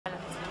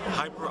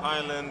Hyper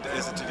Island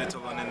is a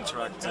digital and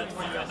interactive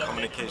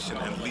communication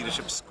and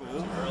leadership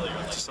school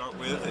to start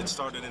with. It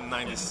started in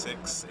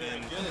 '96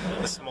 in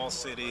a small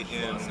city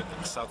in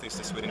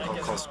southeastern Sweden called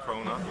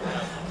Karlskrona,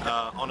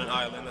 on an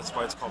island. That's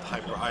why it's called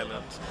Hyper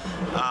Island.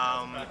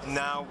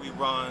 Now we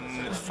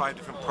run 5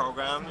 different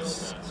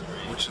programs,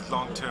 which is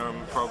long-term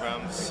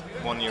programs,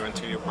 1-year and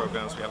 2-year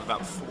programs. We have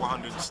about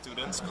 400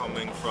 students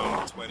coming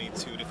from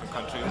 22 different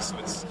countries. So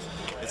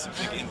it's a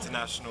big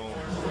international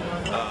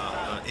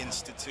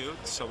institute.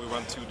 So we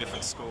run 2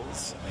 different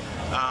schools.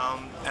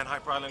 And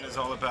Hyper Island is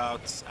all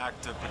about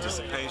active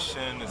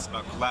participation. It's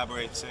about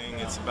collaborating.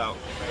 It's about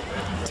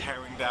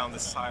tearing down the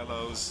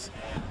silos.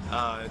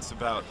 It's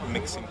about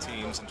mixing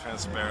teams and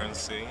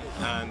transparency.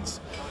 And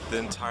the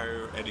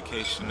entire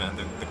education and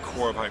the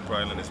core of Hyper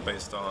Island is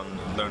based on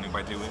learning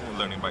by doing and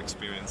learning by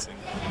experiencing,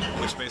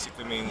 which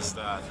basically means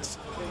that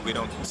we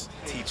don't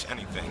teach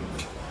anything.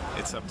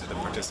 It's up to the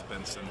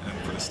participants and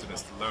for the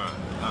students to learn.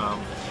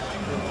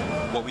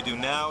 What we do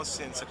now,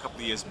 since a couple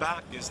of years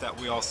back, is that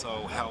we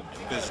also help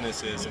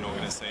businesses and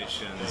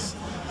organizations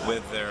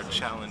with their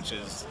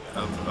challenges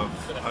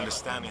of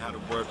understanding how to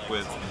work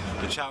with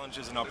the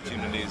challenges and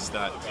opportunities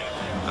that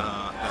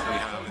we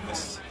have in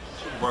this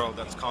world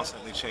that's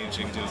constantly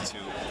changing due to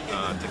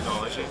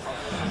technology,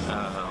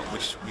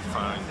 which we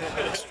find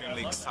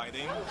extremely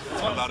exciting.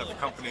 A lot of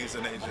companies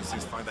and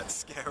agencies find that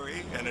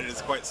scary, and it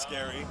is quite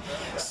scary.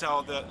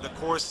 So the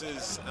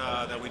courses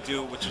that we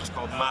do, which is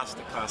called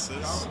master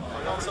classes,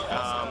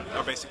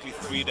 are basically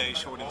 3-day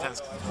short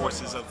intense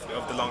courses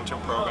of the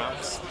long-term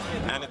programs,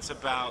 and it's a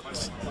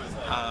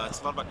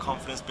lot about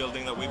confidence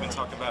building that we've been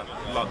talking about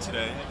a lot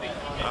today.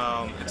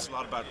 It's a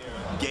lot about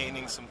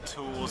gaining some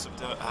tools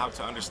of how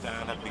to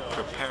understand, how to be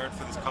prepared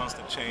for this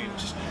constant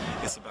change.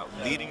 It's about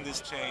leading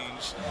this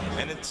change,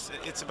 and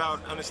it's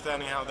about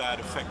understanding how that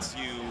affects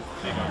you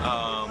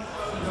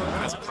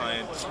as a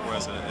client or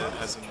as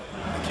an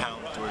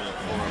account or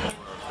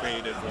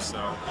creative or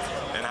so,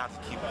 and how to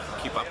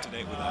keep up to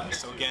date with that.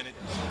 So again,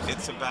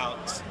 it's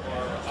about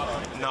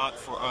not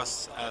for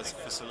us as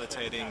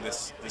facilitating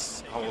this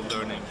whole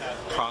learning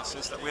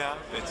process that we have.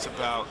 It's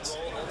about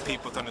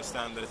people to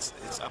understand that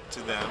it's up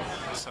to them.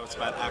 So it's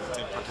about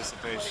active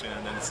participation,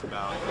 and it's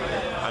about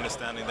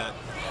understanding that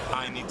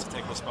I need to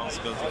take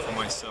responsibility for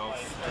myself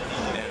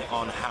and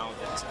on how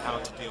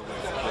to deal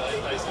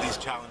with these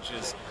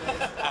challenges,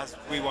 as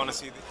we want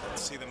to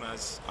see them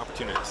as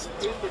opportunities.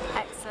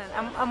 Excellent.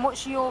 And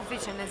what's your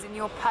vision, as in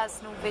your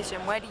personal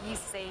vision? Where do you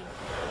see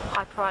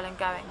Hyper Island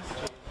going?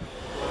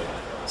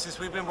 Since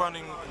we've been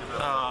running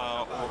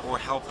or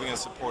helping and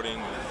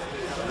supporting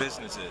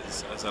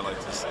businesses, as I like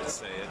to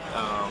say it,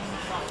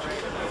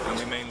 and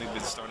we mainly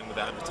been starting with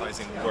the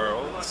advertising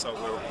world, so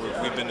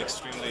we've been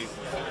extremely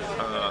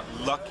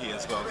lucky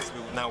as well, because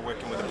we're now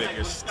working with the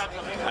biggest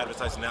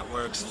advertising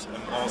networks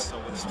and also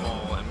with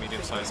small and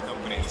medium-sized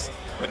companies.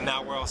 But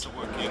now we're also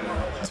working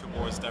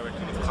towards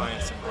directly with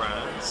clients and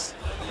brands,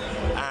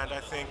 and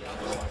I think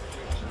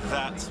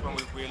that's when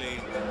we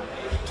really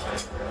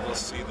will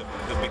see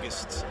the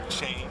biggest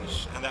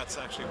change, and that's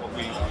actually what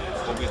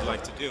we'd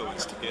like to do,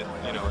 is to get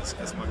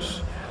as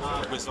much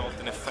result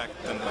and effect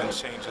and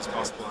change as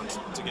possible,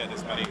 and to get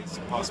as many as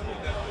possible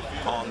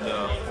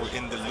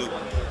in the loop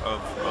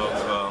of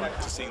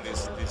seeing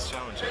these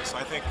challenges. So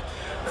I think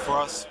for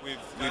us,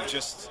 we've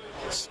just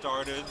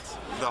started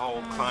the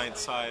whole client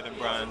side and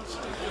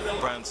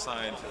brand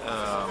side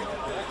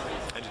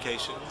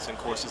educations and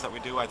courses that we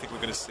do. I think we're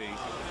going to see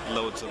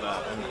loads of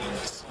that and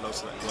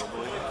loads of that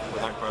globally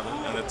with Hyper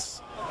Island, and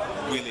it's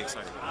really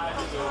exciting.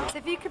 So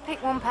if you could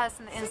pick one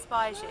person that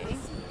inspires you,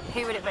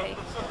 who would it be?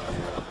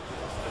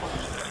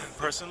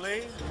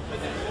 Personally,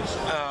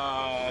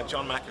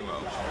 John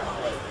McEnroe.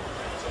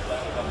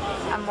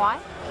 And why?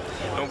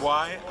 And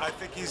why? I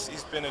think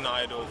he's been an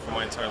idol for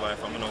my entire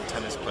life. I'm an old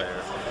tennis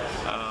player.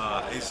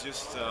 He's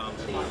just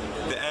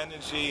the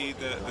energy,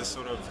 the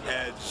sort of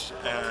edge,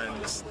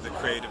 and the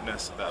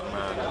creativeness of that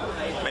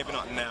man. Maybe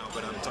not now,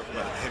 but I'm talking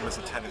about him as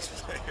a tennis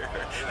player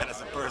and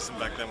as a person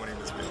back then when he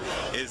was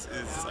is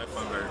I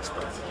find very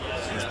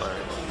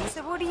inspiring.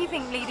 So what do you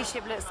think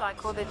leadership looks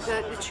like, or the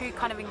true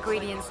kind of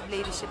ingredients of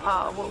leadership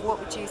are? What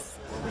would you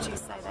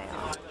say they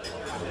are?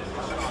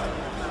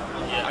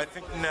 I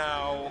think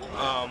now,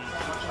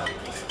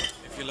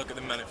 if you look at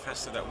the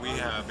manifesto that we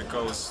have, it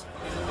goes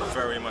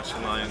very much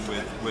in line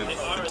with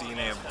the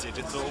DNA of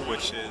digital,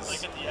 which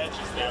is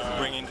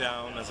bringing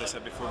down, as I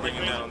said before,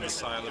 bringing down the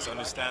silos,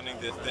 understanding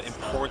the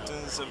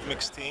importance of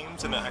mixed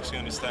teams, and actually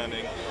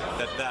understanding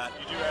that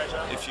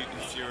if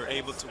you're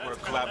able to work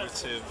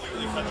collaborative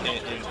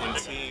in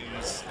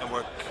teams and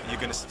work, you're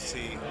going to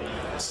see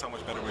so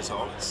much better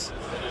results.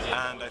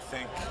 And I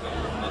think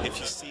if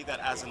you see that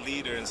as a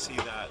leader and see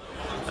that,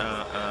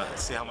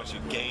 see how much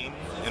you gain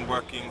in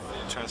working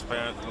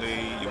transparently,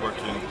 you're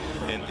working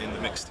in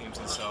the mixed teams,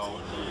 and so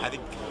I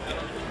think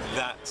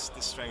that's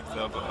the strength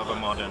of a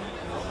modern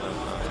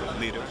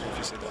leader, if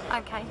you see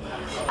that. Okay.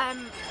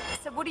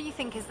 So what do you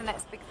think is the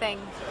next big thing?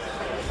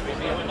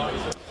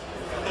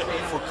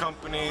 for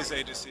companies,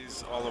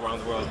 agencies all around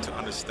the world to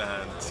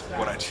understand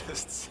what I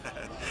just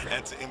said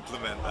and to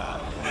implement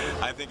that.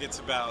 I think it's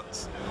about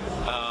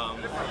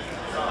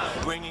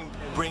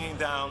bringing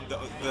down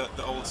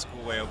the old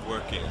school way of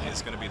working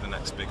is going to be the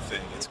next big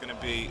thing. It's going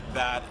to be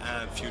that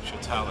and future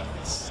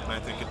talents. And I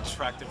think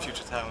attracting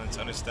future talents,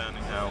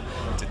 understanding how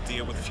to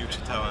deal with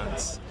future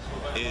talents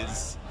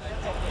is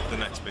the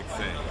next big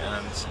thing.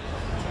 And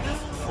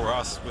for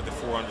us, with the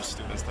 400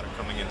 students that are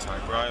coming into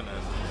Hyper Island,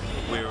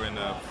 we're in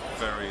a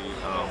very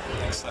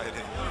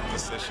exciting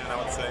position, I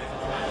would say.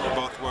 We're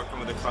both working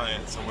with the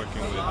clients and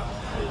working with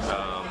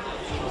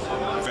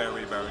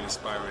very, very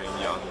inspiring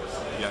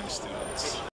young students.